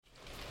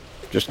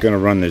Just going to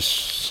run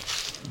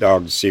this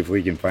dog to see if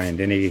we can find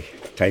any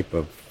type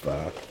of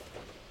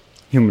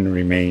human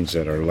remains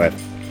that are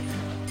left.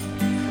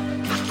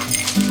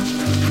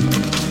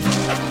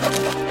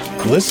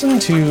 Listen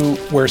to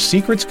Where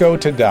Secrets Go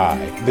to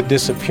Die, The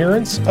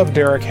Disappearance of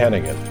Derek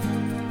Hennigan.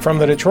 From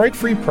the Detroit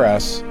Free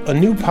Press, a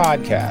new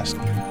podcast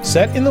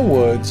set in the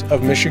woods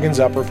of Michigan's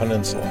Upper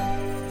Peninsula.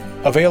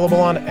 Available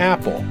on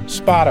Apple,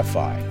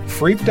 Spotify,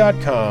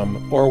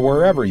 Freep.com, or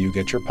wherever you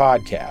get your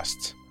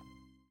podcasts.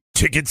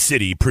 Ticket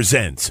City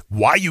presents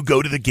Why You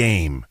Go to the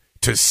Game.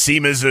 To see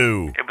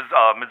Mizzou. It was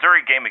a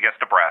Missouri game against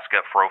Nebraska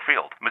at Faurot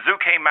Field.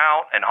 Mizzou came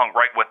out and hung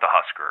right with the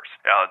Huskers.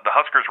 The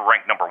Huskers were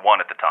ranked number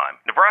 1 at the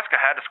time. Nebraska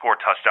had to score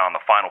a touchdown on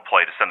the final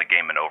play to send the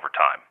game in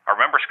overtime. I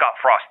remember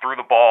Scott Frost threw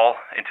the ball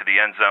into the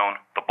end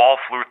zone. The ball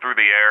flew through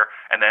the air,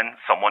 and then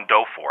someone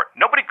dove for it.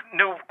 Nobody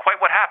knew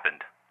quite what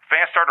happened.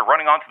 Fans started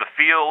running onto the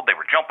field. They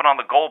were jumping on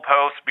the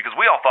goalposts because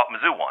we all thought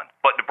Mizzou won.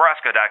 But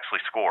Nebraska had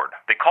actually scored.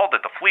 They called it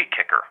the flea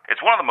kicker.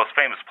 It's one of the most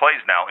famous plays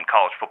now in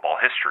college football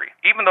history.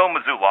 Even though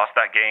Mizzou lost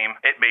that game,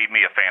 it made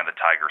me a fan of the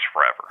Tigers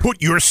forever.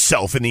 Put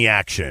yourself in the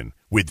action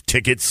with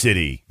Ticket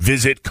City.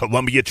 Visit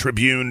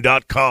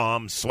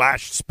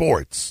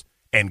ColumbiaTribune.com/sports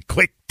and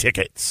click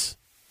tickets.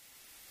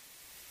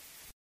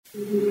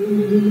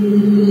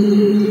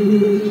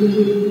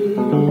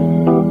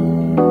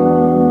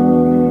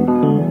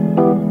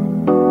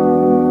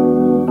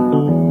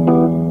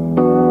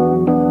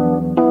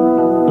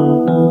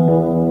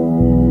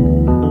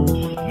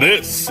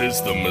 This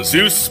is the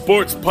Mizzou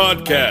Sports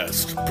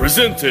Podcast,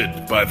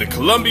 presented by the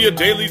Columbia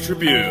Daily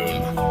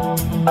Tribune.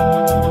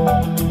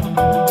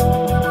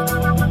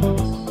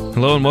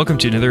 Hello and welcome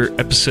to another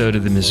episode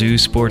of the Mizzou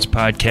Sports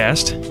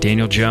Podcast.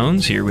 Daniel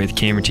Jones here with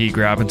Cameron Teague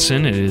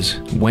Robinson. It is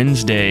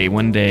Wednesday,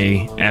 one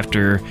day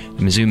after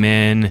the Mizzou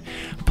men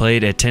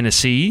played at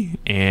Tennessee,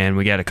 and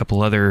we got a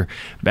couple other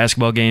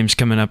basketball games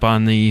coming up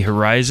on the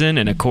horizon,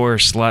 and of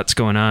course lots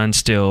going on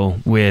still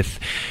with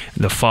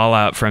the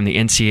fallout from the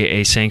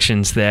NCAA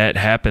sanctions that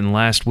happened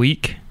last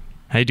week.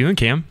 How you doing,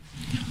 Cam?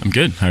 I'm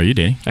good. How are you,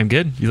 Danny? I'm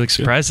good. You look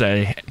surprised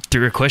I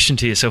threw a question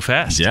to you so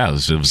fast. Yeah,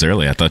 it was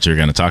early. I thought you were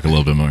going to talk a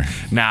little bit more.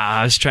 Nah,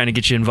 I was trying to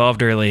get you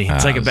involved early.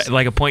 It's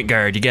like a point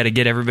guard. You got to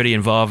get everybody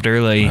involved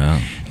early.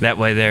 That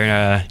way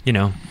they're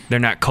they're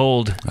not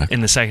cold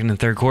in the second and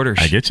third quarters.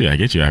 I get you. I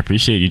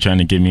appreciate you trying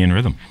to get me in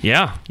rhythm.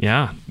 Yeah.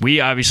 We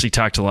obviously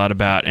talked a lot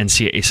about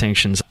NCAA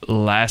sanctions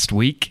last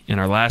week in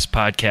our last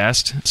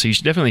podcast, so you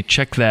should definitely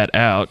check that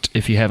out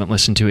if you haven't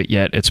listened to it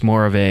yet. It's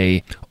more of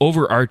a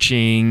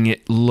overarching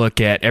look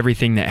at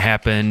everything that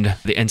happened,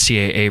 the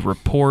NCAA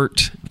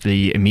report,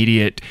 the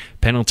immediate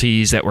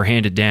penalties that were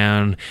handed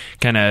down,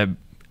 kind of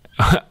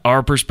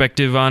our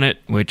perspective on it,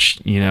 which,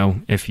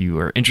 if you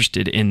are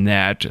interested in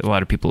that, a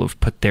lot of people have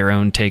put their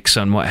own takes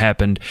on what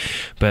happened.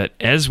 But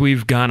as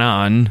we've gone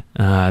on,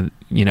 and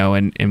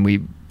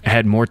we've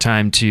had more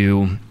time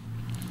to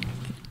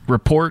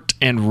report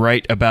and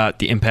write about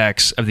the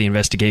impacts of the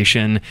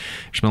investigation,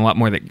 there's been a lot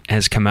more that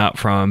has come out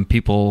from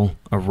people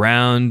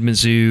around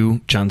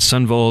Mizzou, John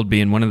Sunvold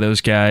being one of those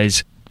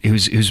guys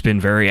who's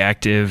been very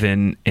active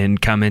in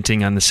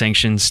commenting on the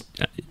sanctions.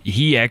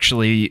 He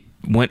actually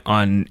went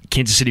on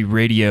Kansas City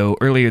radio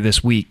earlier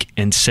this week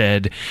and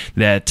said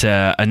that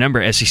a number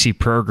of SEC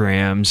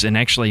programs, and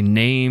actually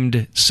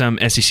named some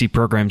SEC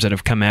programs that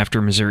have come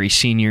after Missouri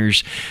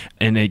seniors,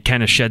 and it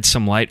kind of shed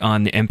some light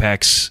on the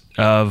impacts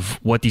of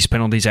what these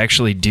penalties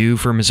actually do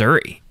for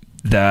Missouri.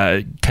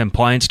 The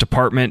compliance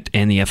department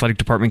and the athletic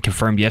department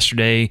confirmed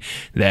yesterday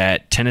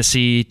that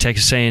Tennessee,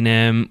 Texas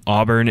A&M,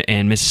 Auburn,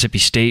 and Mississippi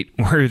State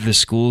were the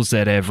schools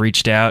that have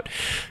reached out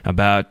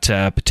about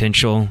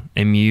potential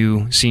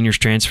MU seniors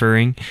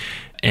transferring.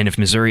 And if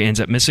Missouri ends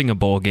up missing a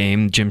bowl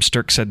game, Jim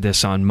Sturck said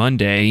this on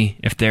Monday,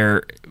 if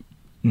they're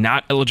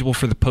not eligible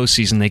for the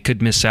postseason, they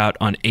could miss out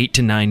on $8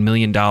 to $9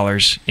 million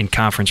in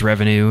conference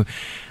revenue.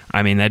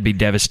 I mean, that'd be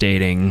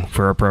devastating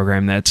for a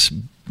program that's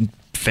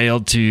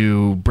failed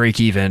to break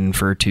even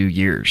for 2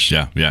 years.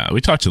 Yeah. We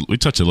touched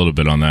a little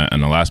bit on that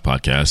in the last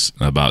podcast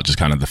about just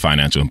kind of the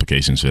financial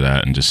implications for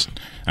that, and just,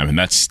 I mean,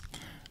 that's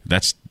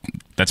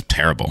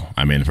terrible.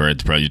 I mean,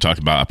 you talked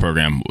about a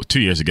program 2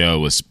 years ago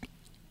was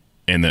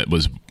at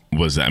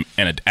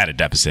a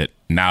deficit.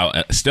 Now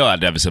still at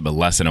a deficit, but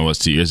less than it was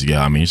 2 years ago.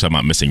 I mean, you're talking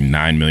about missing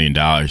 $9 million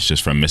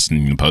just from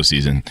missing the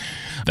postseason.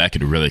 That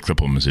could really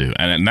cripple Mizzou.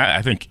 And that,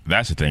 I think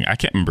that's the thing. I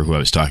can't remember who I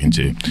was talking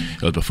to.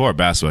 It was before a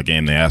basketball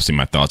game. They asked me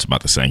my thoughts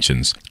about the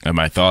sanctions, and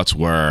my thoughts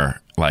were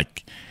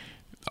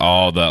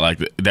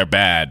they're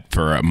bad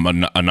for a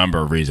number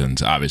of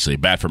reasons. Obviously,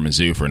 bad for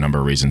Mizzou for a number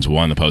of reasons.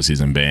 One, the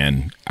postseason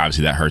ban.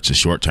 Obviously, that hurts the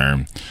short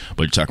term.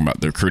 But you're talking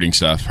about the recruiting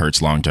stuff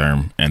hurts long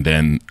term, and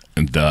then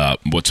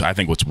what's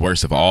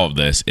worse of all of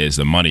this is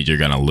the money you're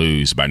going to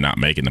lose by not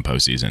making the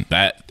postseason.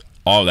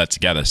 All of that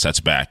together sets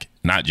back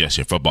not just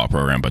your football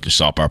program, but your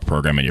softball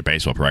program and your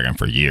baseball program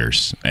for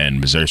years.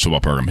 And Missouri's football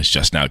program is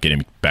just now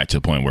getting back to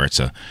the point where you're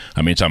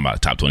talking about a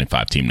top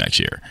 25 team next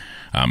year.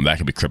 that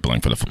could be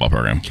crippling for the football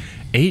program.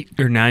 $8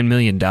 or $9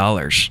 million.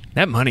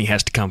 That money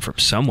has to come from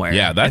somewhere.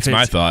 Yeah, that's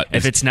my thought.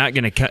 If it's not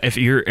going to, if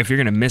you're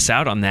going to miss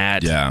out on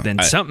that, then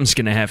something's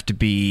going to have to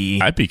be.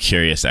 I'd be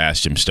curious to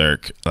ask Jim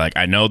Sturck. Like,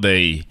 I know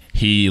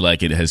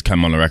it has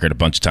come on the record a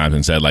bunch of times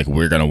and said like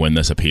we're going to win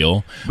this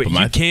appeal, but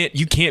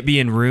you can't be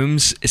in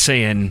rooms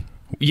saying.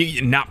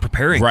 You're not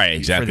preparing. Right,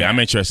 exactly. I'm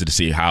interested to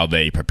see how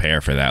they prepare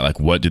for that. Like,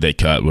 what do they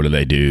cut? What do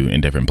they do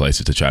in different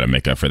places to try to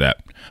make up for that?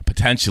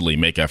 Potentially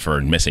make up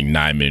for missing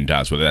 $9 million,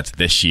 whether that's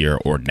this year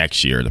or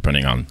next year,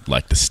 depending on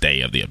like the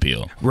stay of the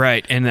appeal.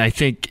 Right, and I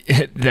think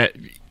that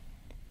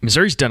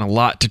Missouri's done a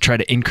lot to try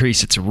to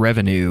increase its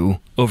revenue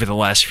over the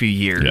last few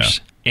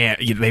years. Yeah.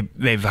 And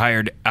they've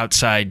hired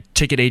outside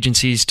ticket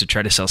agencies to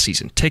try to sell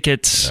season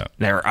tickets. Yeah.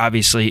 They're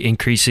obviously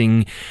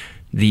increasing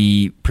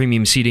the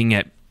premium seating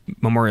at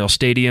Memorial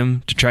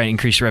Stadium to try and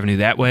increase revenue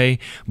that way,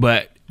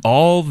 but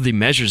all the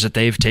measures that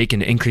they've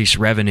taken to increase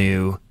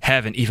revenue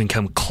haven't even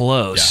come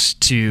close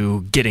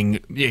to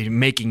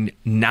making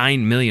 $9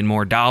 million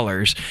more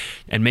dollars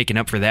and making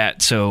up for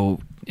that. So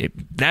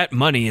that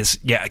money is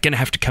going to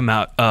have to come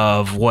out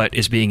of what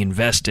is being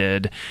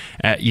invested.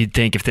 You'd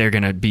think if they're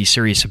going to be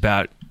serious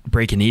about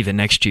breaking even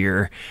next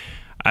year.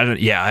 I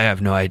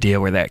have no idea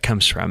where that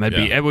comes from.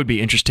 It would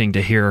be interesting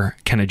to hear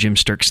kind of Jim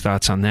Sturck's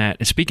thoughts on that.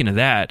 And speaking of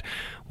that,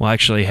 we'll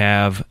actually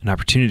have an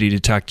opportunity to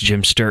talk to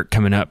Jim Sturck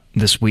coming up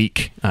this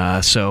week.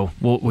 So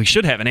we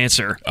should have an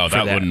answer. Oh,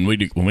 for that.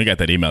 When we got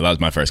that email, that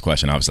was my first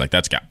question. I was like,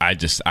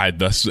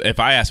 if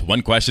I ask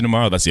one question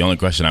tomorrow, that's the only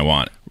question I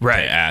want to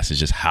ask is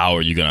just how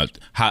are you going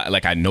to,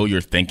 I know you're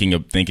thinking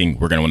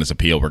we're going to win this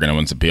appeal,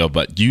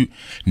 but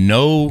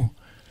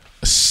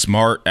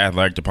smart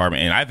athletic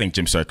department, and I think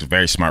Jim Sturck is a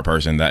very smart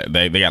person. That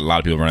they got a lot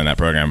of people running that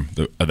program,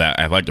 that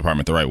athletic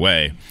department, the right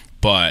way.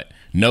 But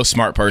no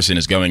smart person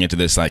is going into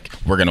this like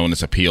we're going to win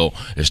this appeal.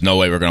 There's no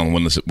way we're going to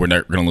win this. We're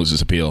not going to lose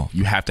this appeal.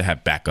 You have to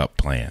have backup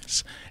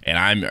plans, and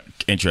I'm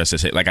interested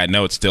to see. Like I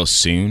know it's still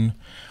soon,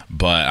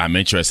 but I'm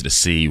interested to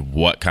see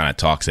what kind of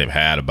talks they've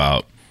had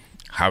about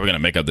how are we going to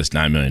make up this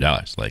 $9 million.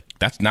 Like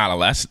that's not a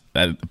less.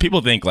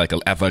 People think like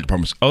athletic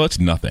departments. Oh, that's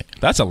nothing.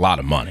 That's a lot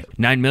of money.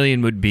 $9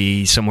 million would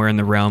be somewhere in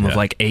the realm of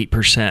like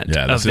 8%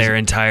 of their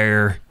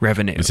entire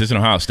revenue. This isn't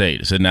Ohio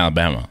State. This isn't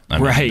Alabama.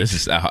 Right. This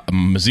is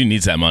Mizzou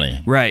needs that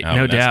money. Right.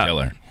 No doubt.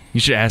 Killer. You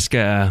should ask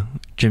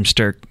Jim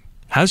Sturck.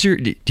 How's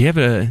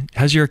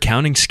your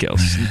accounting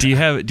skills? Do you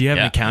have an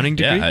accounting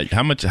degree? Yeah.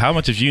 How much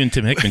have you and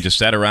Tim Hickman just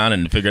sat around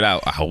and figured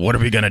out what are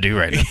we going to do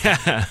right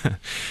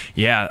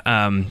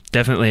now?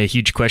 Definitely a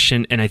huge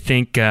question. And I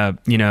think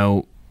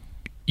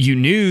you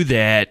knew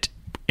that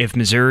if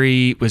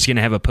Missouri was going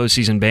to have a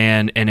postseason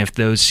ban and if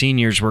those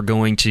seniors were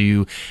going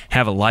to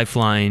have a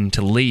lifeline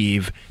to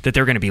leave, that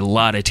there were going to be a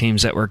lot of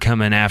teams that were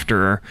coming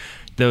after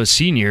those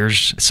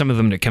seniors. Some of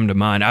them that come to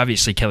mind,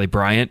 obviously Kelly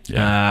Bryant,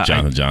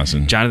 Jonathan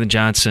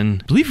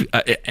Johnson. I believe,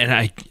 and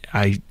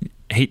I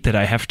hate that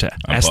I have to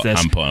ask this.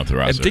 I'm pulling up the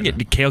roster. I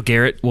think Cale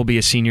Garrett will be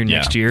a senior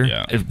next year.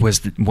 Yeah. It was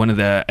one of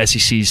the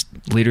SEC's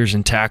leaders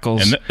in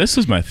tackles. And this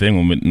was my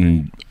thing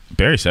when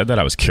Barry said that.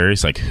 I was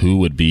curious, like who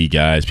would be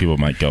guys people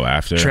might go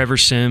after. Trevor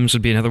Sims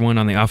would be another one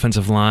on the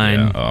offensive line.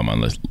 Yeah. I'm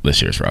on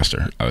this year's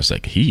roster. I was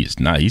like, he's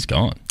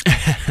gone.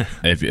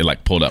 It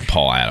like pulled up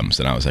Paul Adams,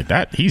 and I was like,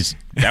 he's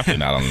definitely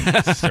not on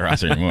the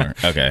roster anymore.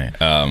 Okay.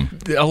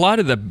 A lot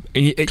of the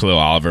Khalil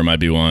Oliver might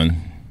be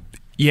one.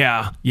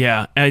 Yeah.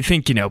 I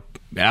think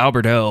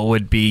Albert O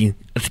would be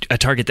a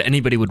target that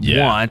anybody would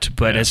want,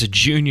 but as a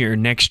junior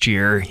next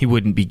year, he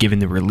wouldn't be given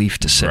the relief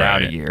to sit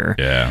out a year.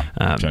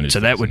 Yeah. So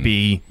that would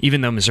be,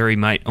 even though Missouri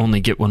might only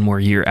get one more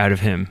year out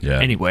of him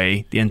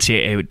anyway, the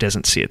NCAA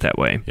doesn't see it that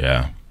way.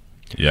 Yeah.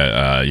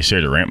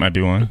 Yasir Durant might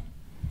be one.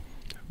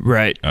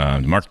 Right.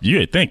 You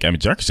would think.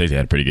 Jarvis Stacey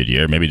had a pretty good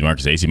year. Maybe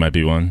DeMarcus Acey might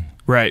be one.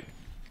 Right.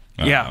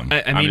 I mean,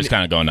 I'm just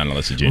kind of going down the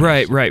list of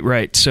juniors.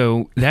 Right.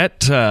 So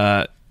that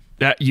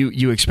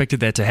you expected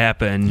that to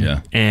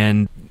happen,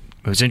 and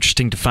it was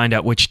interesting to find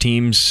out which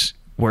teams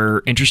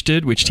were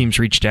interested, which teams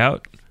reached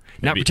out.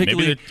 Not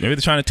particularly. Maybe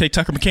they're trying to take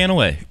Tucker McCann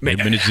away.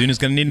 Maybe Mizzou is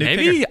going to need a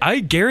kicker. I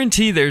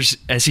guarantee there's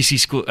SEC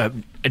school.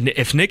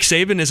 If Nick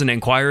Saban isn't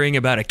inquiring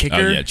about a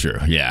kicker, true.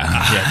 True.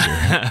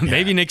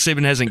 Maybe Nick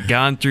Saban hasn't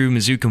gone through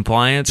Mizzou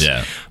compliance.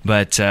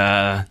 But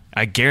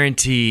I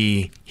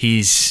guarantee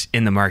he's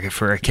in the market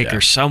for a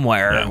kicker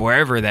somewhere,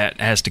 wherever that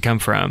has to come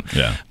from.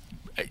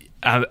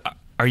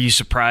 Are you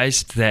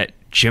surprised that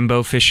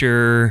Jimbo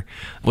Fisher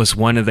was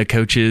one of the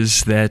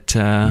coaches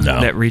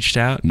that reached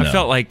out? No. I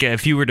felt like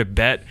if you were to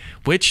bet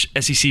which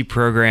SEC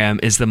program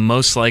is the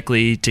most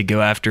likely to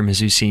go after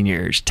Mizzou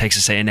seniors,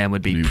 Texas A&M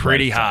would be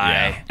pretty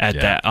high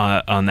that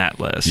on that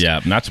list. Yeah,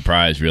 I'm not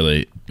surprised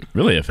really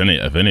if any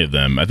of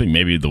them. I think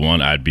maybe the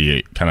one I'd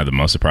be kind of the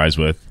most surprised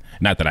with.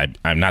 Not that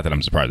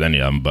I'm surprised with any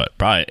of them, but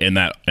probably in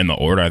the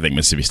order, I think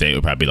Mississippi State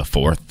would probably be the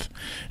fourth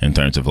in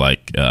terms of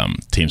like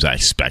teams I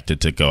expected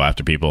to go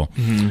after people.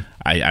 Mm-hmm.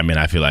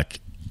 I feel like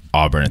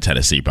Auburn and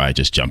Tennessee probably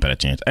just jump at a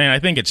chance. And I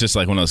think it's just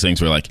like one of those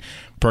things where like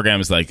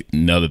programs like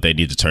know that they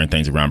need to turn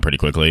things around pretty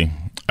quickly.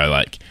 Or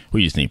like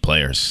we just need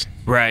players,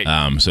 right?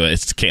 So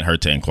it can't hurt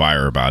to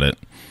inquire about it.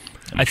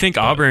 I think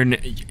Auburn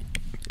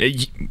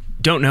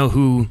don't know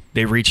who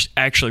they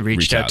actually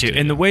reached out to.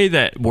 And the way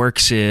that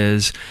works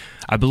is,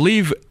 I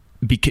believe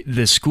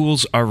the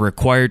schools are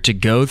required to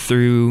go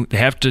through, they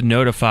have to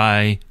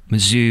notify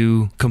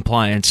Mizzou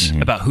compliance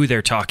about who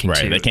they're talking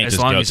to. They can't as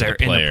just long go as to they're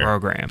the player, in the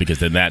program. because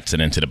then that's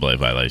an NCAA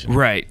violation.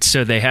 Right.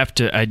 So they have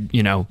to,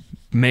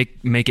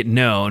 make it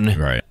known.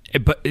 Right.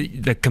 But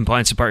the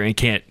compliance department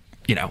can't,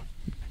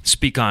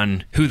 speak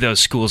on who those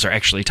schools are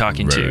actually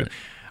talking to.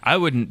 I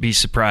wouldn't be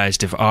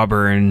surprised if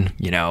Auburn,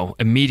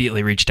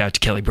 immediately reached out to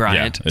Kelly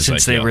Bryant,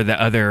 since they were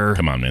the other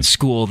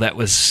school that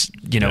was,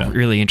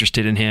 really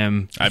interested in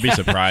him. I'd be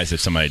surprised if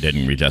somebody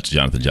didn't reach out to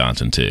Jonathan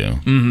Johnson too.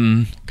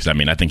 Because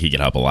I think he could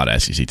help a lot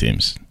of SEC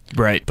teams.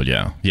 Right. But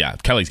yeah,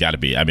 Kelly's got to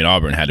be.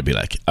 Auburn had to be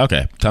like,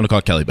 okay, time to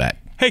call Kelly back.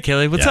 Hey,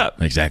 Kelly, what's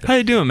up? Exactly. How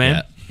you doing,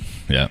 man?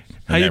 Yeah.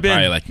 How you been?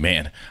 Probably like,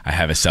 man, I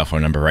have his cell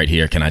phone number right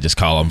here. Can I just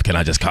call him?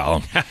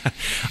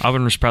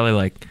 Auburn was probably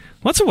like,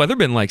 what's the weather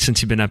been like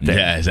since you've been up there?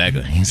 Yeah,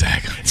 exactly. It's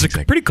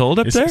pretty cold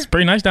up there. It's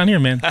pretty nice down here,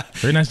 man.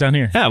 Very nice down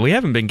here. Yeah, we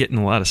haven't been getting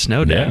a lot of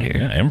snow down here.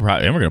 Yeah, and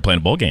we're going to play in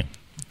a bowl game.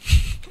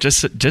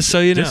 Just so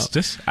you know.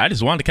 I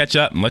just wanted to catch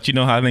up and let you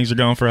know how things are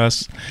going for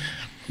us.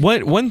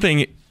 One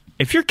thing,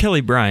 if you're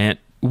Kelly Bryant,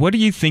 what are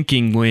you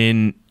thinking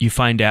when you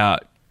find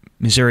out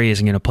Missouri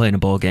isn't going to play in a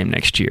bowl game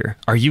next year?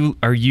 Are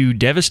you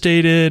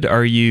devastated?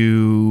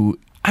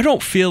 I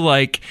don't feel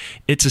like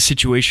it's a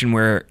situation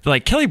where,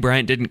 like, Kelly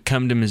Bryant didn't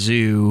come to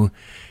Mizzou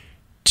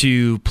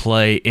to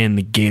play in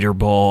the Gator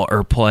Bowl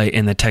or play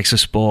in the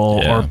Texas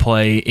Bowl or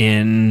play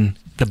in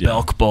the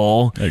Belk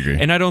Bowl. I agree.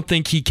 And I don't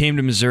think he came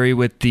to Missouri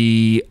with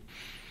the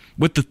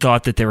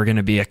thought that they were going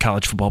to be a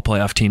college football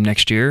playoff team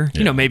next year.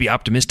 Maybe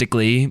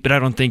optimistically, but I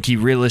don't think he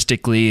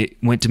realistically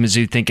went to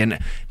Mizzou thinking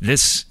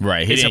this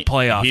is a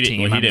playoff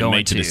team. He didn't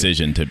make the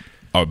decision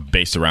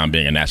based around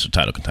being a national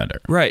title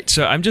contender. Right.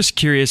 So I'm just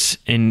curious,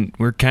 and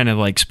we're kind of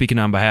like speaking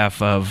on behalf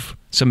of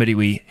somebody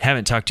we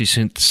haven't talked to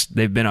since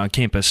they've been on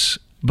campus,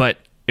 but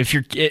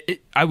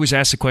I was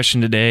asked a question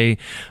today,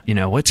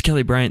 what's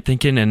Kelly Bryant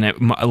thinking? And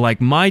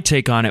my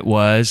take on it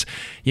was,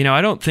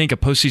 I don't think a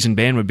postseason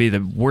ban would be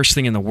the worst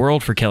thing in the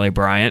world for Kelly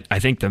Bryant. I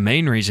think the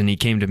main reason he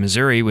came to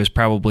Missouri was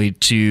probably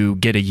to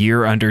get a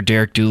year under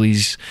Derek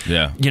Dooley's,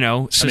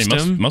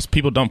 system. Most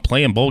people don't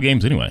play in bowl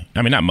games anyway.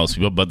 Not most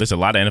people, but there's a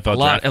lot of NFL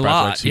a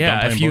lot.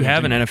 Yeah, if you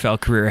have an NFL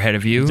career ahead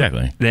of you,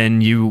 exactly, then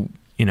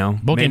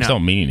bowl games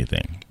don't mean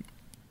anything.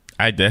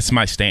 That's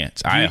my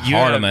stance.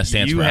 On that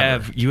stance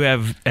forever. You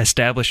have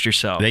established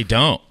yourself. They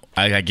don't.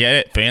 I get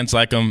it. Fans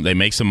like them. They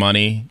make some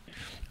money.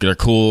 They're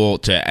cool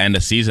to end a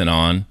season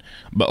on.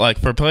 But like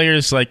for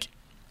players, like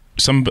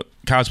some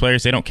college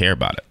players, they don't care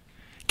about it.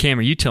 Cam,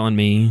 are you telling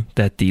me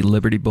that the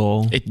Liberty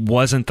Bowl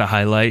wasn't the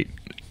highlight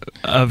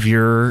of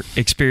your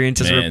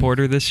experience as a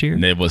reporter this year?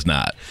 It was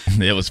not.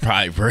 It was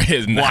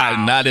probably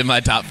not in my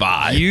top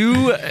 5.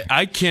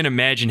 I can't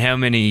imagine how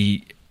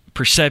many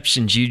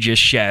perceptions you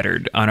just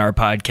shattered on our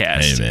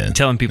podcast. Hey, man.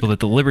 Telling people that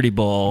the Liberty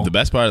Bowl... The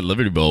best part of the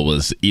Liberty Bowl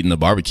was eating the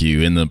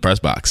barbecue in the press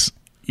box.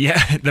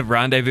 Yeah, the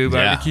rendezvous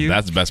barbecue. Yeah,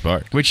 that's the best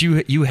part. Which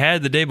you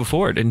had the day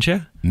before, didn't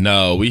you?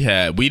 No, we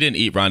didn't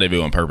eat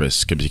rendezvous on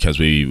purpose because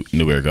we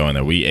knew we were going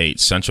there. We ate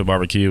Central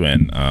Barbecue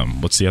and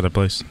what's the other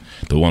place?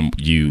 The one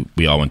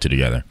we all went to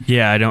together.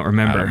 Yeah, I don't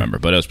remember,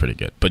 but it was pretty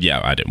good. But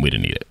yeah, we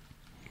didn't eat it.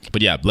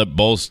 But yeah,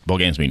 bowl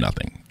games mean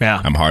nothing. Yeah,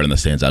 I'm hard on the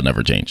stands. I'll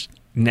never change.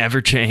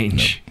 Never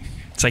change. Nope.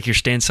 It's like your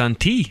stance on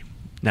tea.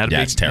 Not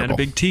a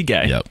big tea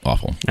guy. Yep,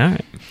 awful. All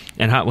right.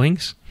 And hot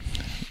wings?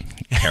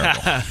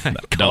 Terrible.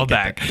 Call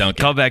back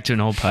to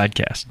an old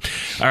podcast.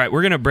 All right,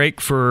 we're going to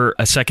break for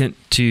a second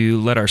to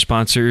let our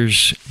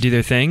sponsors do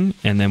their thing,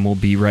 and then we'll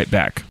be right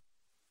back.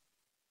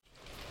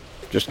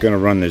 Just going to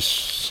run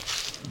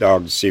this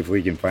dog to see if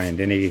we can find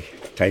any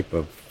type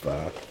of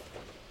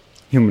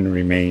human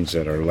remains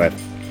that are left.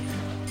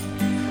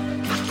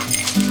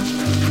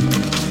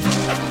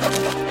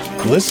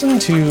 Listen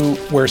to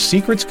Where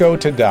Secrets Go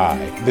to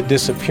Die, The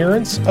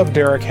Disappearance of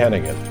Derek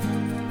Hennigan.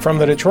 From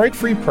the Detroit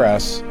Free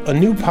Press, a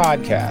new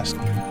podcast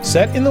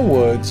set in the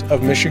woods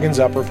of Michigan's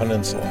Upper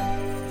Peninsula.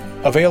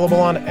 Available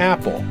on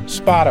Apple,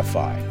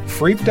 Spotify,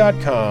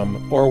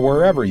 Freep.com, or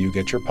wherever you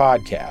get your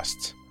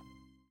podcasts.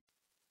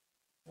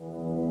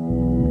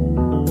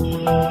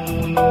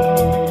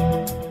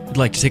 I'd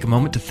like to take a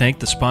moment to thank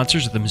the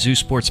sponsors of the Mizzou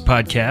Sports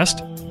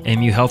Podcast,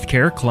 AMU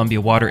Healthcare, Columbia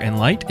Water and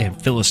Light,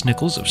 and Phyllis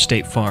Nichols of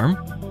State Farm.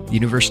 The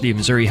University of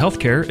Missouri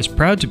Healthcare is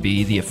proud to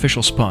be the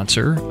official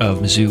sponsor of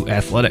Mizzou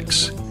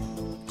Athletics.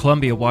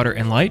 Columbia Water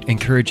and Light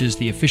encourages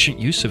the efficient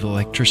use of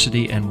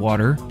electricity and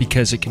water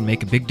because it can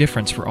make a big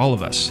difference for all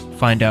of us.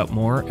 Find out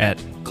more at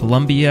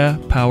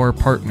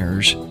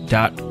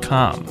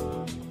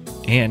columbiapowerpartners.com.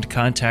 And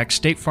contact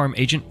State Farm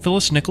agent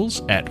Phyllis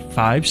Nichols at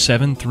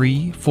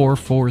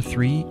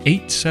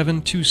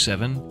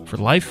 573-443-8727 for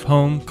life,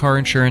 home, car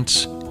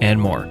insurance,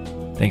 and more.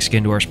 Thanks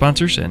again to our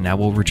sponsors, and now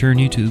we'll return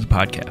you to the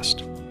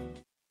podcast.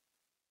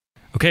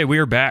 Okay, we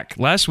are back.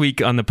 Last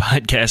week on the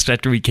podcast,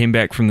 after we came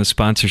back from the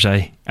sponsors,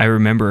 I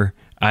remember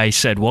I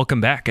said,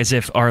 welcome back, as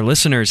if our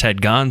listeners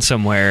had gone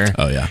somewhere.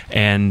 Oh, yeah.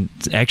 And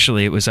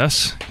actually, it was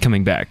us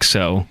coming back.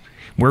 So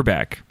we're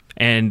back.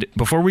 And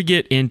before we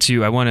get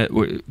into, I want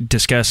to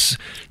discuss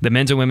the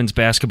men's and women's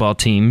basketball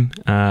team,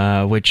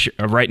 which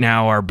right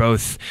now are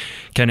both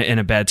kind of in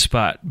a bad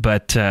spot.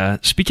 But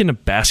speaking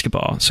of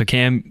basketball, so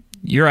Cam,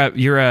 you're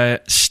a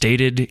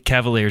stated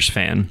Cavaliers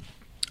fan.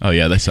 Oh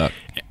yeah, they suck.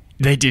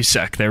 They do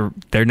suck.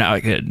 They're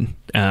not good.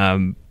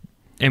 And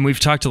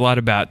we've talked a lot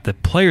about the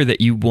player that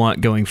you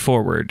want going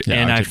forward. Yeah,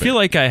 and I feel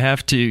like I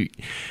have to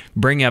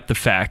bring up the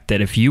fact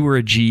that if you were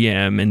a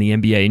GM in the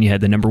NBA and you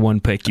had the number 1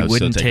 pick, you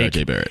wouldn't take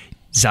RJ Barrett.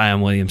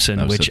 Zion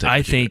Williamson, which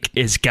I think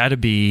is got to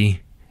be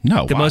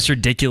the most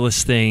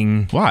ridiculous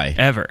thing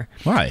ever.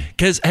 Why?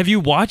 Because have you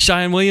watched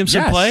Zion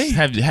Williamson play?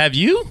 Have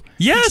you?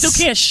 Yes. He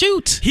still can't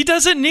shoot. He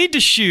doesn't need to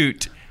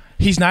shoot.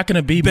 He's not going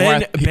to be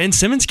Ben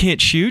Simmons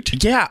can't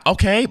shoot. Yeah,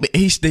 okay, but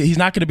he's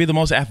not going to be the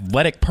most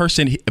athletic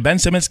person. Ben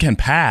Simmons can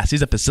pass.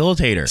 He's a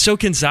facilitator. So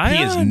can Zion.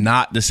 He is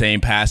not the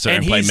same passer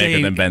and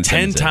playmaker than Ben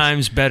Simmons. 10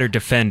 times better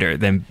defender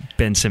than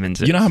Ben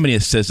Simmons is. You know how many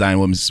assists Zion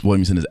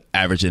Williamson is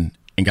averaging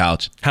in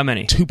college? How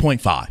many?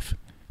 2.5.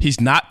 He's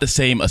not the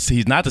same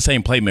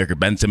playmaker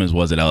Ben Simmons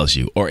was at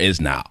LSU or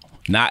is now.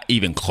 Not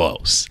even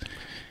close.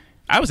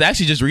 I was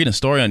actually just reading a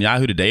story on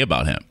Yahoo Today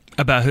about him.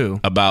 About who?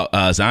 About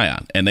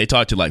Zion. And they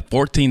talked to like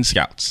 14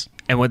 scouts.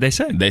 And what'd they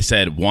say? They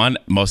said one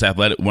of the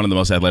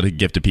most athletic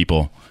gifted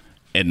people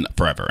in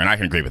forever. And I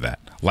can agree with that.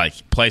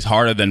 Like, plays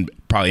harder than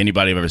probably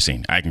anybody I've ever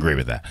seen. I can agree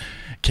with that.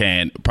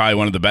 Probably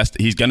one of the best.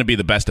 He's going to be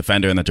the best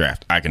defender in the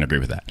draft. I can agree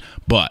with that.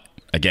 But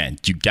again,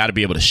 you got to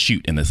be able to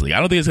shoot in this league. I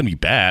don't think it's going to be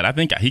bad. I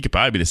think he could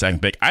probably be the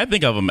second pick. I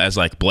think of him as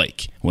like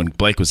Blake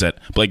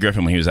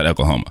Griffin when he was at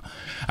Oklahoma.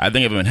 I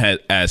think of him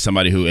as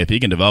somebody who, if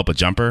he can develop a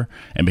jumper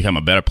and become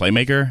a better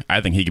playmaker,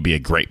 I think he could be a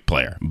great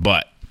player.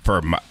 But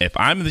if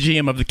I'm the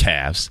GM of the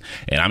Cavs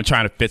and I'm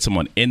trying to fit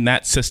someone in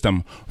that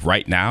system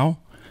right now,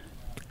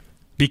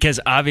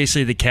 because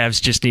obviously the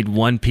Cavs just need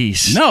one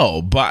piece.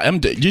 No, but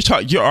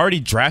you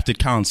already drafted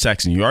Colin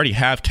Sexton. You already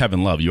have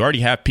Kevin Love. You already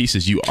have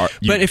pieces.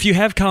 But if you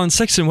have Colin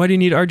Sexton, why do you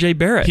need RJ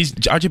Barrett?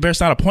 RJ Barrett's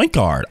not a point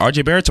guard.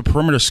 RJ Barrett's a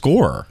perimeter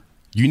scorer.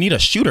 You need a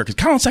shooter because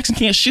Colin Sexton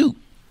can't shoot.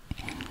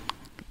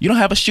 You don't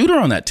have a shooter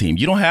on that team.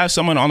 You don't have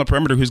someone on the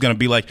perimeter who's going to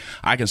be like,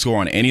 I can score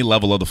on any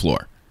level of the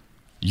floor.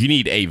 You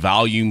need a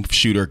volume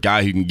shooter,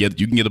 guy who can get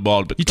the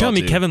ball. You telling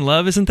me Kevin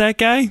Love isn't that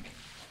guy?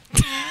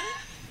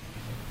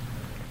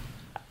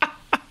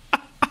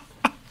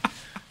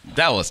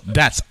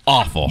 That's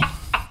awful.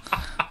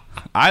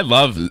 I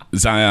love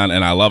Zion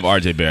and I love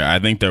RJ Barrett. I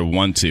think they're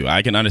 1-2.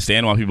 I can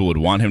understand why people would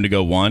want him to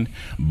go 1,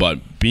 but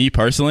me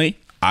personally,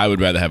 I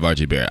would rather have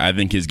RJ Barrett. I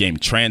think his game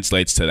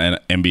translates to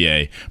the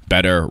NBA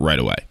better right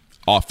away.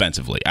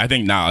 Offensively. I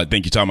think you're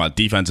talking about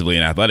defensively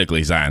and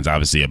athletically, Zion's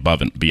obviously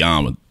above and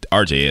beyond what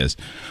RJ is.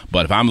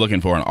 But if I'm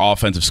looking for an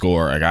offensive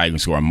scorer, a guy who can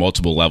score on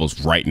multiple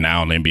levels right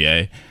now in the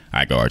NBA,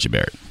 I go RJ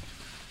Barrett.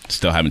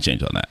 Still haven't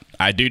changed on that.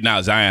 I do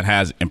now. Zion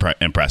has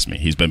impressed me.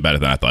 He's been better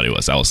than I thought he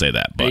was. I will say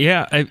that. But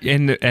yeah,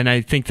 and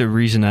I think the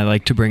reason I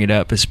like to bring it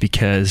up is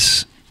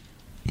because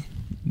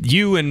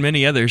you and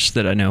many others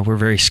that I know were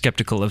very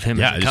skeptical of him.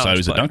 Yeah, I just thought he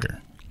was a dunker.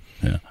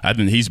 Yeah, I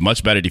think he's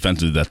much better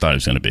defensively than I thought he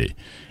was going to be,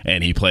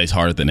 and he plays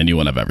harder than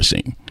anyone I've ever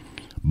seen.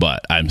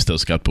 But I'm still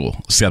skeptical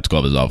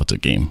of his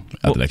offensive game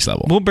at the next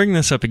level. We'll bring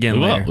this up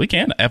again later. We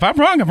can. If I'm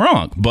wrong, I'm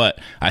wrong. But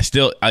I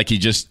still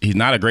he's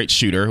not a great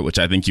shooter, which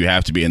I think you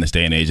have to be in this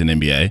day and age in the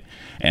NBA.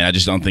 And I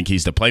just don't think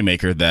he's the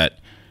playmaker that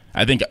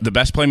I think the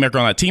best playmaker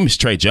on that team is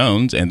Trey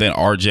Jones, and then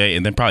RJ,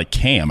 and then probably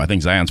Cam. I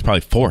think Zion's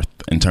probably 4th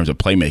in terms of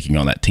playmaking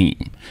on that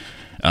team.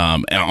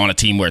 And on a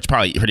team where it's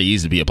probably pretty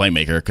easy to be a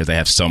playmaker because they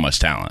have so much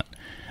talent.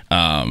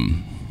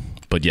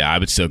 But yeah, I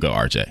would still go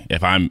RJ.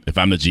 If I'm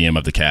the GM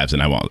of the Cavs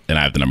and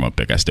I have the number 1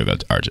 pick, I still go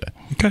to RJ.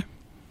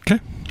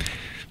 Okay.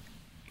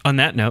 On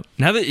that note,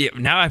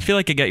 now I feel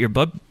like I got your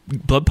blood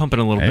pumping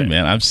a little bit. Hey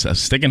man, I'm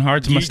sticking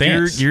hard to my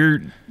stance.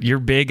 You're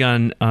big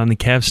on the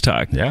Cavs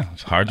talk. Yeah,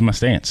 it's hard to my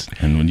stance.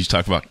 And when you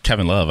talk about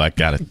Kevin Love, I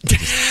gotta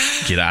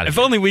just get out of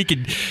here.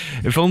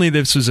 If only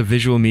this was a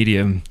visual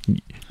medium.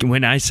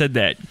 When I said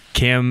that,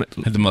 Cam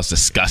had the most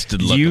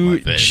disgusted look on my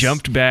face. You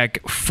jumped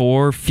back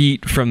 4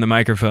 feet from the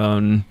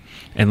microphone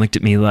and looked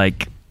at me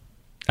like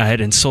I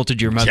had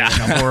insulted your mother in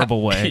a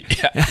horrible way.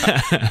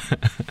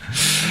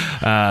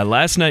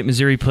 Last night,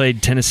 Missouri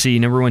played Tennessee,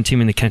 number 1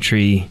 team in the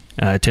country.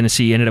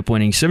 Tennessee ended up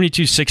winning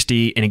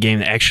 72-60 in a game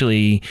that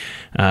actually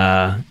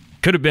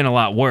could have been a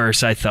lot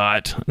worse, I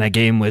thought. That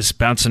game was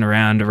bouncing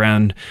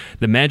around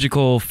the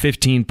magical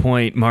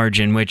 15-point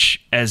margin,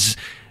 which, as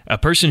a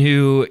person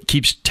who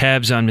keeps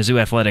tabs on Mizzou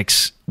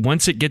athletics,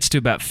 once it gets to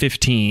about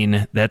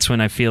 15, that's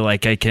when I feel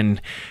like I can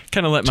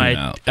kind of let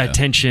my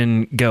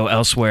attention go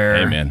elsewhere.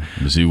 Hey, man,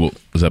 Mizzou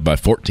was up by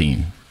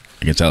 14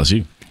 against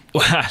LSU.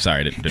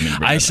 Sorry, didn't mean to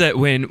bring I said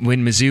when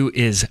Mizzou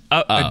is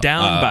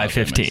down by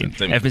 15.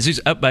 If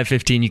Mizzou's up by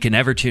 15, you can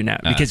never tune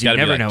out because you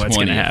never know what's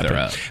going to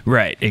happen.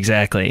 Right,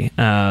 exactly.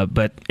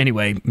 But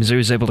anyway, Mizzou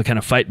was able to kind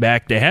of fight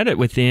back. They had it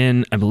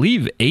within, I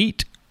believe,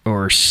 8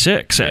 or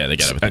 6. Yeah, they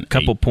got a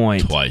couple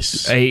points.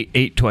 Twice.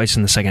 Eight twice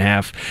in the second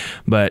half.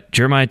 But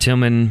Jeremiah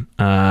Tillman,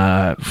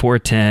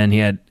 4-10. He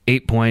had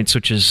 8 points,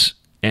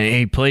 and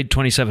he played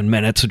 27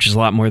 minutes, which is a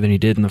lot more than he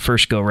did in the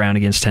first go-around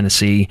against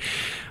Tennessee.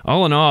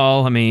 All in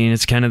all, I mean,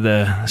 it's kind of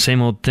the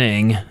same old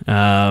thing.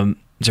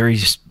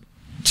 Missouri's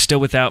still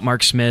without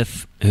Mark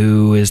Smith,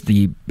 who is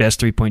the best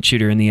three-point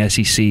shooter in the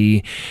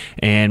SEC.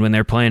 And when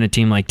they're playing a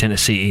team like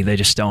Tennessee, they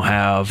just don't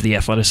have the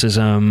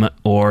athleticism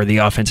or the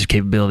offensive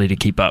capability to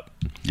keep up.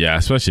 Yeah,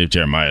 especially if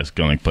Jeremiah's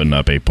only putting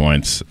up 8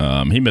 points.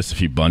 He missed a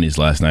few bunnies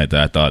last night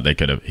that I thought he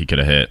could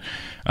have hit.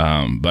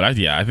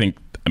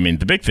 I mean,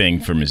 the big thing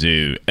for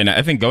Mizzou, and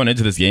I think going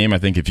into this game, I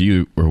think if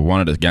you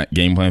wanted a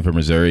game plan for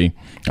Missouri,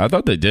 I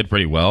thought they did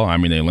pretty well. I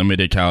mean, they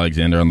limited Kyle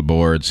Alexander on the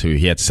boards,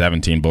 he had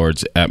 17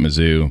 boards at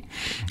Mizzou.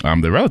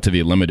 They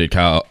relatively limited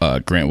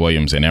Grant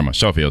Williams and Emma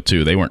Schofield,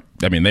 too. They were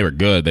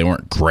good. They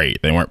weren't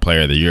great. They weren't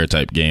player of the year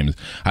type games.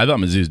 I thought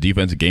Mizzou's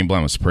defensive game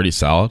plan was pretty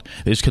solid.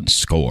 They just couldn't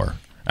score.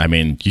 I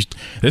mean, this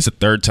is the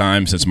third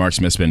time since Mark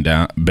Smith's been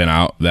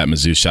out that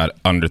Mizzou shot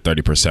under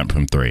 30%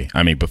 from three.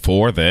 I mean,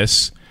 before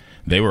this,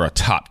 they were a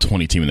top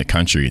 20 team in the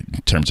country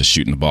in terms of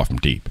shooting the ball from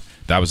deep.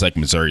 That was what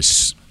Missouri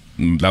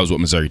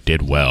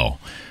did well.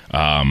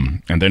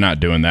 And they're not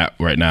doing that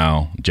right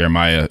now.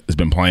 Jeremiah has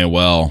been playing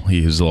well.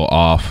 He was a little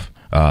off.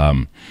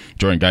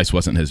 Jordan Geis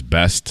wasn't his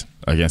best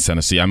against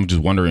Tennessee. I'm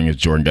just wondering if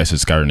Jordan Geis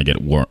is starting to get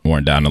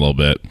worn down a little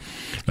bit.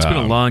 It's been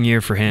a long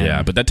year for him.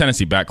 Yeah, but that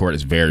Tennessee backcourt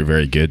is very,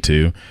 very good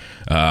too.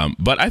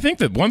 But I think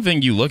that one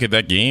thing you look at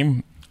that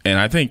game, and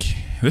I think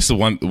this is the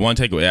one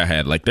takeaway I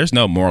had. Like, there's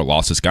no moral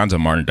losses. Gonzo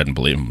Martin doesn't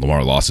believe in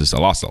moral losses.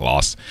 A loss is a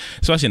loss,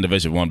 especially in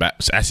Division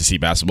I SEC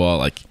basketball.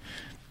 Like,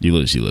 you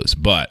lose.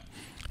 But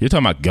you're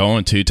talking about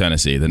going to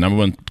Tennessee,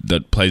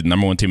 that plays the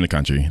number one team in the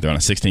country. They're on a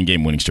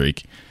 16-game winning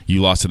streak.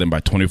 You lost to them by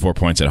 24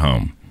 points at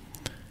home.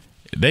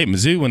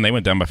 Mizzou, when they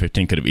went down by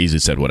 15, could have easily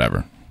said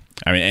whatever.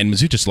 I mean, and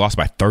Mizzou just lost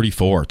by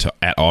 34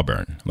 at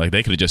Auburn. Like,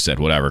 they could have just said,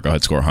 whatever, go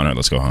ahead, score 100,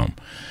 let's go home.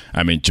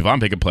 I mean, Javon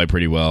Pickett played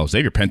pretty well.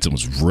 Xavier Pinson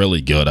was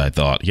really good, I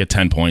thought. He had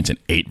 10 points and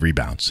 8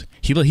 rebounds.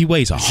 He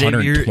weighs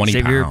 120 pounds.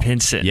 Xavier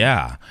Pinson.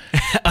 Yeah.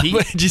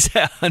 Just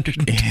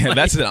 120. Yeah,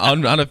 that's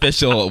an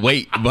unofficial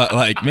weight, but,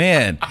 like,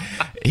 man,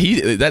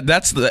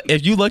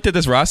 if you looked at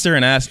this roster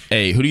and asked,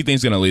 hey, who do you think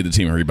is going to lead the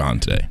team in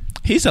rebound today?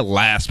 He's the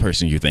last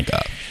person you think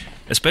of.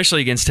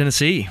 Especially against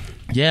Tennessee.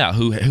 Yeah,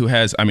 who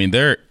has, I mean,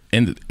 they're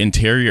in the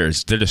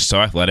interiors, they're just so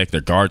athletic. Their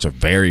guards are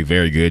very,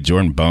 very good.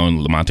 Jordan Bone,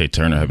 Lamonte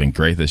Turner have been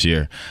great this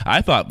year.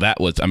 I thought that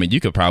was, I mean,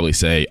 you could probably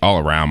say all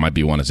around might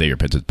be one of Xavier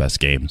Pinson's best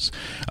games.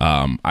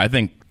 I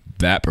think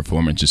that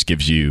performance just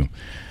gives you,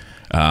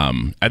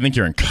 I think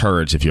you're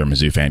encouraged if you're a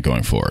Mizzou fan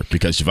going forward,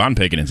 because Javon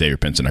Pickett and Xavier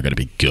Pinson are going to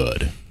be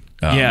good.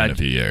 In a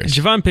few years.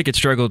 Javon Pickett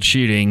struggled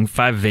shooting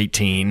 5 of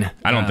 18.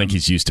 I don't think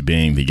he's used to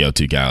being the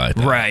go-to guy like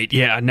that. Right,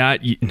 yeah,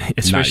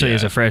 especially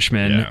as a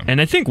freshman. Yeah. And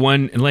I think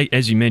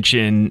as you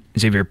mentioned,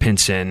 Xavier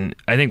Pinson,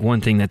 I think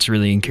one thing that's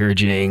really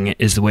encouraging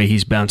is the way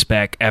he's bounced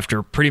back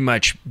after pretty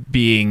much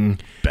being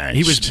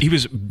benched. He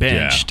was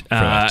benched for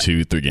like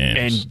 2-3 games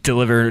and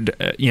delivered.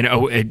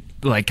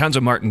 Like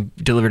Gonzo Martin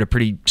delivered a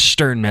pretty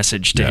stern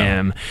message to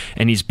him,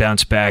 and he's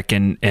bounced back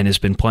and has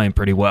been playing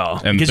pretty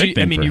well. And because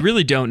you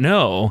really don't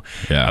know.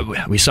 Yeah.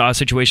 We saw a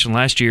situation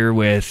last year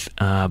with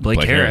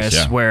Blake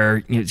Harris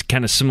where it's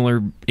kind of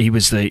similar. He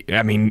was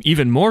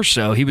even more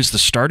so, he was the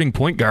starting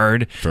point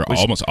guard for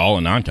almost all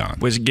in non-con.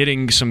 Was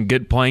getting some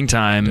good playing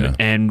time,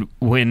 and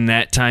when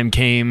that time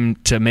came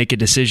to make a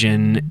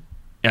decision,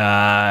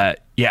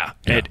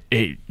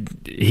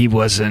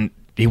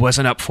 he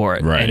wasn't up for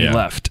it, and he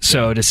left.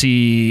 So to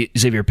see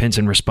Xavier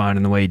Pinson respond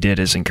in the way he did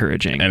is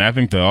encouraging. And I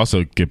think the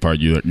also good part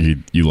you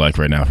like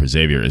right now for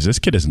Xavier is this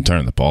kid isn't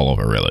turning the ball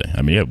over, really.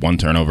 I mean, he had 1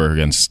 turnover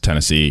against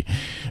Tennessee.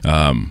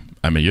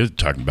 I mean, you're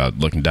talking about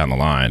looking down the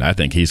line. I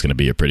think he's going to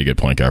be a pretty good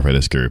point guard for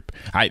this group.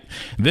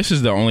 This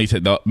is the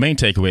main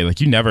takeaway. Like,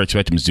 you never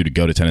expect Mizzou to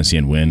go to Tennessee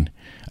and win.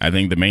 I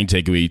think the main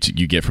takeaway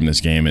you get from this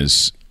game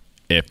is,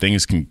 if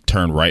things can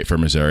turn right for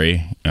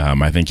Missouri,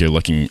 I think you're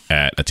looking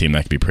at a team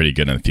that could be pretty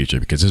good in the future,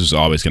 because this is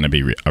always going to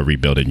be a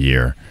rebuilding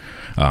year.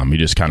 You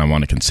just kind of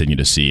want to continue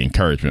to see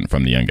encouragement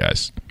from the young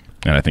guys.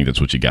 And I think that's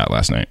what you got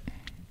last night,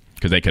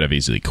 because they could have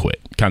easily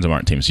quit. Gonzo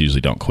Martin teams usually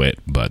don't quit,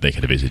 but they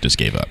could have easily just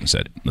gave up and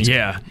said, let's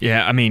go.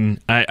 Yeah. I mean,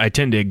 I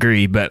tend to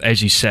agree, but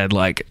as you said,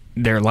 like,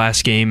 their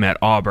last game at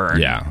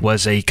Auburn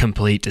was a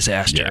complete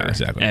disaster. Yeah,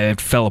 exactly. It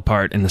fell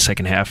apart in the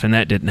second half, and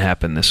that didn't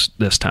happen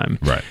this time.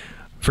 Right.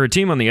 For a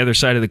team on the other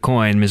side of the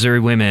coin, Missouri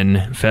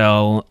women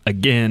fell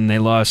again. They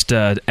lost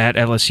at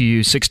LSU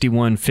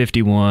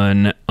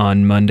 61-51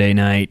 on Monday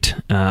night.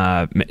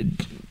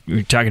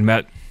 We're talking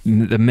about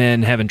the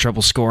men having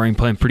trouble scoring,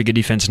 playing pretty good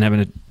defense and having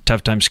a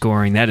tough time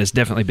scoring. That has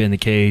definitely been the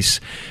case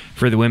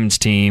for the women's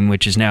team,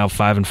 which is now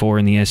 5-4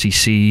 in the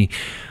SEC.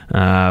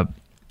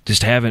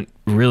 Just haven't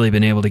really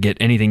been able to get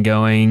anything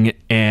going,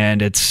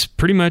 and it's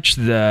pretty much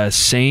the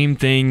same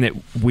thing that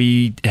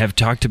we have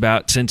talked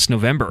about since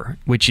November,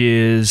 which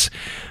is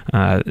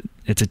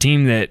it's a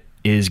team that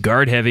is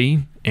guard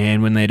heavy,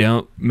 and when they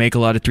don't make a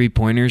lot of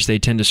three-pointers, they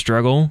tend to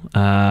struggle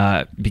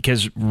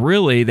because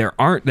really there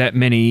aren't that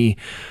many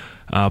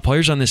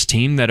players on this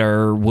team that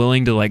are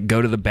willing to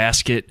go to the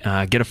basket,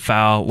 get a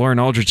foul. Lauren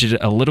Aldridge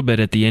did a little bit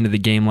at the end of the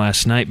game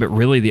last night, but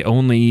really the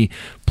only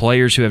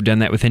players who have done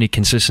that with any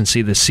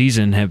consistency this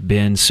season have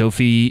been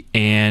Sophie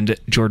and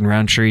Jordan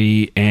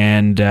Roundtree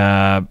and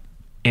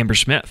Amber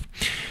Smith.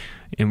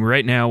 And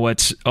right now,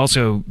 what's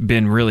also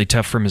been really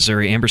tough for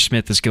Missouri, Amber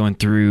Smith is going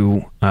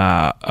through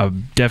a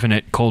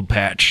definite cold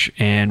patch,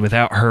 and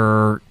without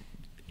her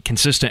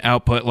consistent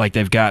output like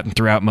they've gotten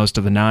throughout most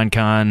of the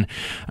non-con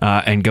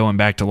and going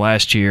back to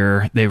last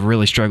year, they've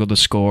really struggled to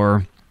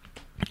score.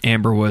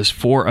 Amber was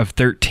 4 of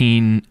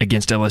 13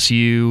 against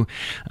LSU.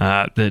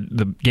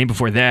 The game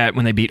before that,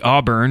 when they beat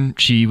Auburn,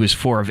 she was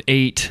 4 of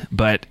 8.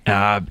 But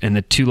in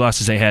the 2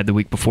 losses they had the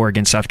week before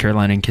against South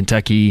Carolina and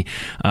Kentucky,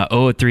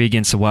 0 of 3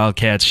 against the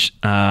Wildcats,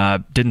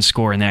 didn't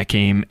score in that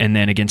game. And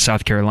then against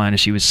South Carolina,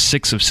 she was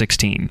 6 of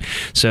 16.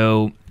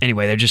 So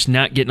anyway, they're just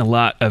not getting a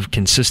lot of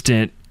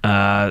consistent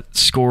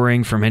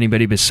scoring from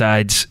anybody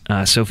besides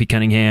Sophie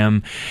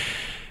Cunningham.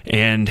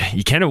 And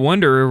you kind of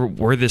wonder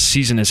where this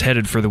season is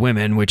headed for the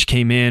women, which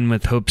came in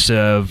with hopes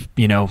of,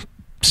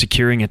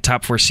 securing a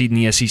top 4 seed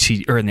in the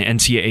SEC or in the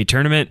NCAA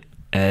tournament.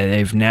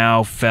 They've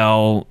now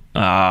fell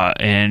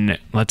in,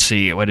 let's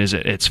see, what is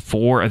it? It's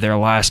 4 of their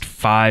last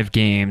 5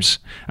 games,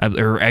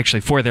 or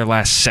actually 4 of their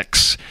last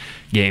 6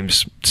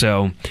 games.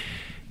 So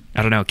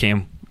I don't know,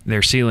 Cam.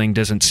 Their ceiling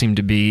doesn't seem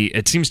to be.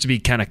 It seems to be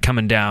kind of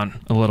coming down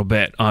a little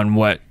bit on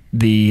what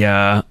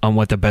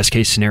the best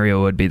case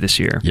scenario would be this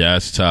year. Yeah,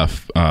 it's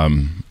tough.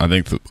 I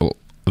think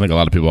a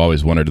lot of people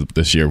always wondered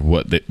this year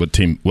what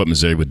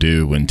Missouri would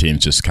do when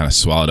teams just kind of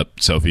swallowed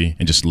up Sophie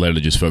and just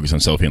literally just focus on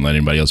Sophie and let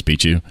anybody else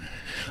beat you.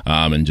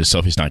 And just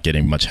Sophie's not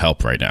getting much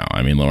help right now.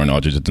 I mean, Lauren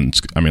Aldridge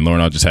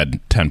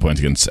had 10 points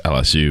against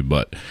LSU,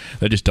 but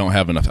they just don't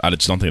have enough. I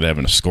just don't think they have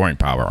enough scoring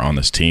power on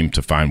this team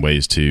to find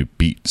ways to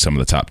beat some of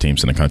the top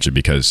teams in the country,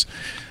 because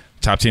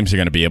top teams are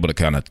going to be able to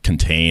kind of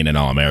contain an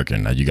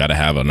All-American. You got to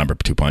have a number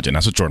 2 punch, and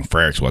that's what Jordan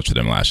Frericks was for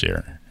them last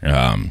year.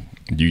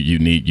 You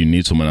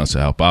need someone else to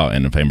help out,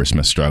 and if Amber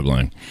Smith's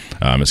struggling,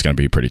 it's going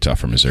to be pretty tough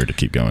for Missouri to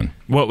keep going.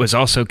 What was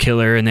also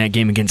killer in that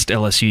game against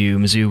LSU,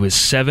 Mizzou was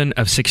 7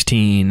 of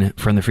 16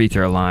 from the free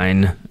throw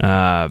line.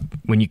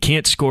 When you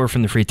can't score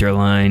from the free throw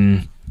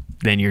line,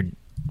 then you're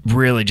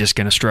really just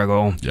going to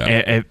struggle.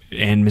 Yeah.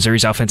 And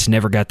Missouri's offense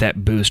never got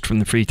that boost from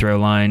the free throw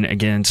line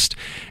against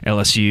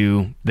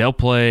LSU. They'll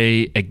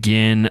play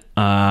again.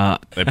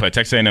 They play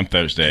Texas A&M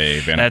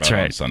Thursday, Vanderbilt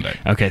on Sunday.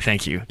 Okay,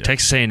 thank you. Yeah.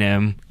 Texas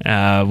A&M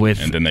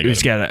and then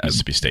who's got a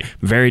Mississippi State.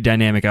 Very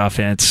dynamic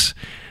offense.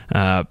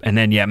 And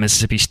then,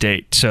 Mississippi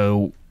State.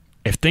 So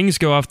if things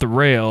go off the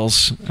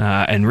rails,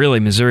 and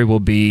really Missouri will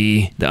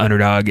be the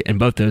underdog in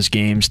both those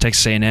games.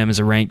 Texas A&M is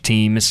a ranked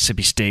team.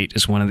 Mississippi State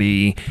is one of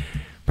the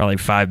probably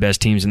 5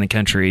 best teams in the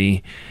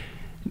country.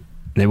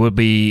 They will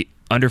be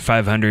under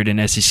 500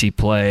 in SEC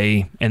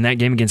play, and that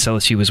game against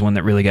LSU was one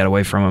that really got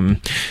away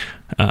from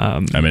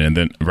them. And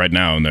then right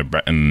now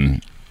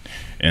in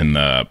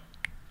the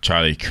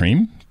Charlie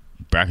Cream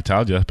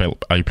bracketology,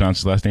 how you pronounce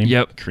his last name?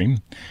 Yep. Cream.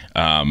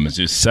 It's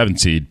just 7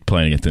 seed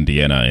playing against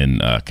Indiana in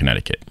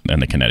Connecticut, in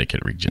the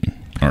Connecticut region,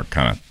 or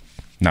kind of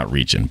not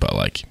region, but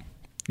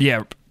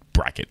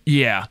bracket.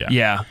 Yeah.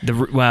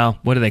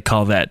 What do they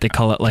call that? They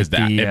call it it'd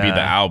be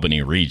the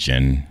Albany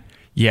region.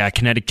 Yeah,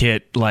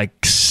 Connecticut, I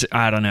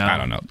don't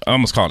know. I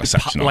almost call it a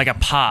sectional. Like a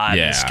pod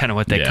is kind of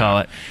what they call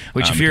it.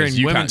 Which if you're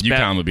in women's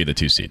UConn would be the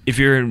 2 seed. If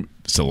you're in...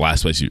 It's the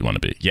last place you'd want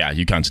to be. Yeah,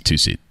 UConn's a 2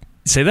 seed.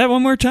 Say that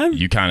one more time?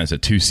 UConn is a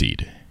 2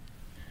 seed.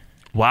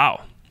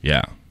 Wow.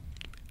 Yeah.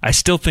 I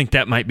still think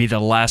that might be the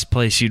last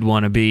place you'd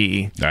want to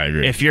be. I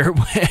agree. If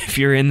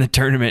you're in the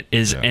tournament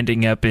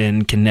ending up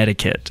in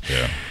Connecticut.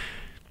 Yeah.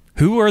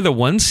 Who are the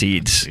 1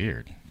 seeds?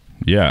 Weird.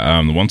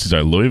 Yeah, the 1 seeds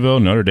are Louisville,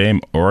 Notre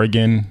Dame,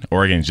 Oregon.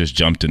 Oregon's just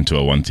jumped into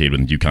a 1 seed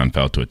when UConn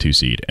fell to a 2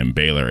 seed, and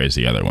Baylor is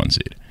the other 1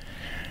 seed.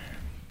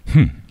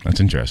 That's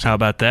interesting. How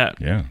about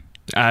that? Yeah.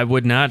 I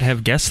would not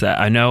have guessed that.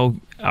 I know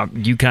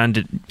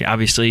UConn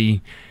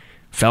obviously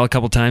fell a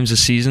couple times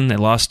this season. They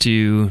lost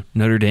to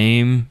Notre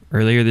Dame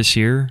earlier this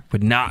year.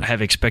 Would not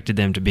have expected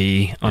them to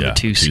be on the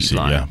 2 seed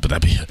line. Yeah, but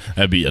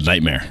that'd be a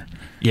nightmare.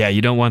 Yeah,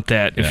 you don't want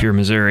that if you're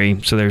Missouri.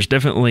 So there's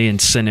definitely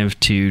incentive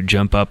to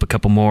jump up a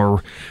couple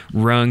more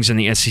rungs in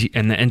the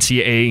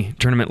NCAA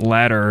tournament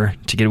ladder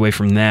to get away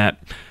from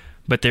that.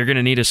 But they're going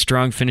to need a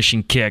strong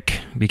finishing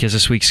kick, because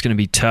this week's going to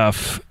be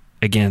tough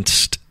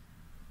against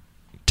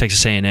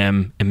Texas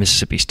A&M and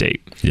Mississippi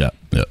State. Yeah.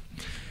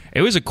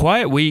 It was a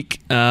quiet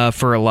week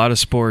for a lot of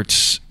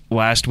sports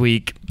last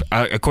week.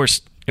 Of course,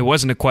 it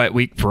wasn't a quiet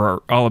week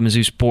for all of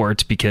Mizzou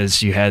sports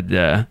because you had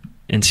the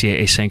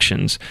NCAA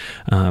sanctions.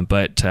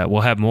 But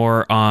we'll have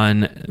more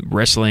on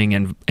wrestling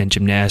and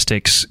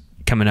gymnastics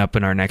coming up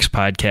in our next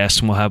podcast,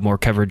 and we'll have more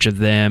coverage of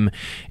them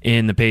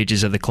in the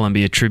pages of the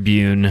Columbia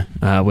Tribune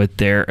with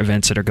their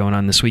events that are going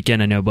on this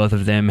weekend. I know both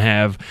of them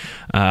have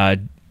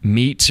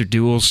meets or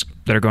duels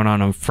that are going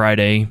on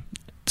Friday.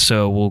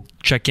 So we'll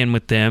check in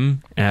with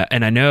them.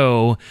 And I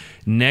know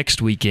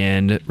next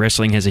weekend,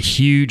 wrestling has a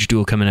huge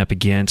duel coming up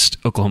against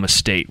Oklahoma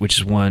State, which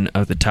is one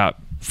of the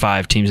top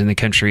 5 teams in the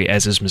country,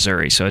 as is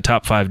Missouri. So a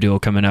top 5 duel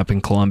coming up in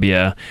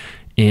Columbia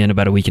in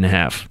about a week and a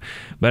half.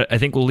 But I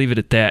think we'll leave it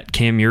at that.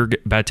 Cam, you're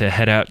about to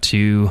head out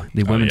to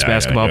the women's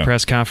basketball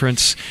press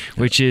conference,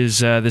 which is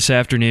this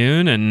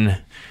afternoon,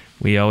 and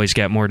we always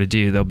got more to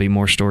do. There'll be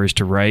more stories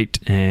to write.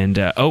 And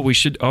we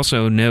should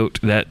also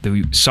note that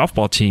the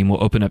softball team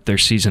will open up their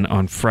season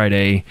on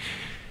Friday,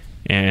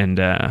 and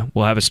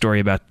we'll have a story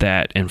about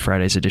that in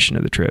Friday's edition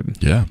of the Trib.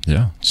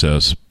 Yeah. So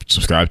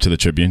subscribe to the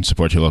Tribune,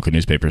 support your local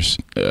newspapers.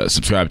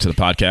 Subscribe to the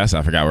podcast.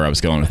 I forgot where I was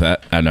going with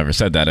that. I've never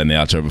said that in the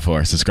outro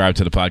before. Subscribe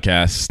to the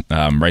podcast.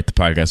 Write the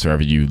podcast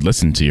wherever you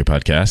listen to your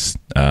podcast.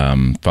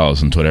 Follow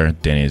us on Twitter.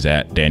 Danny is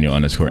at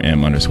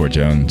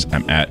Daniel_M_Jones.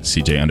 I'm at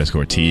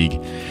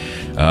CJ_Teague.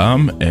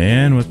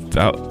 And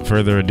without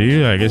further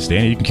ado, I guess,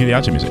 Danny, you can cue the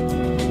outro music.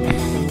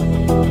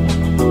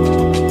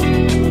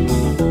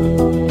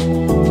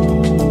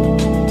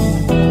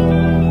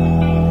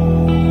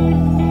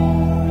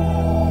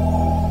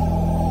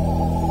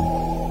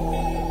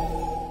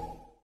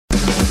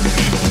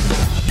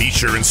 Be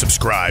sure and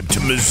subscribe to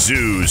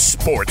Mizzou's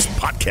Sports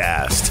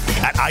Podcast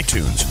at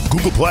iTunes,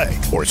 Google Play,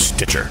 or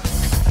Stitcher.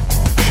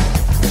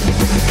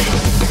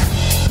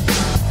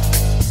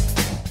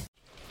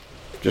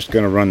 Just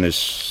going to run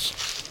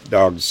this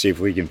dog to see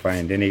if we can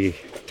find any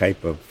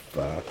type of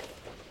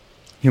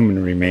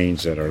human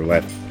remains that are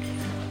left.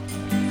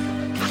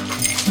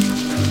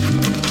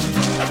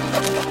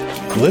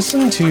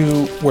 Listen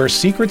to Where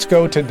Secrets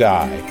Go to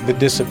Die, The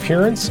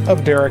Disappearance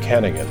of Derek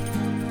Hennigan.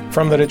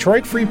 From the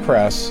Detroit Free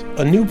Press,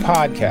 a new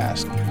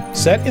podcast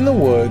set in the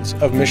woods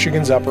of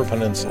Michigan's Upper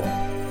Peninsula.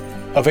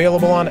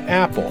 Available on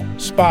Apple,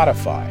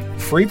 Spotify,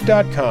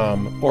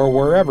 Freep.com, or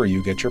wherever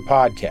you get your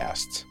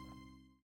podcasts.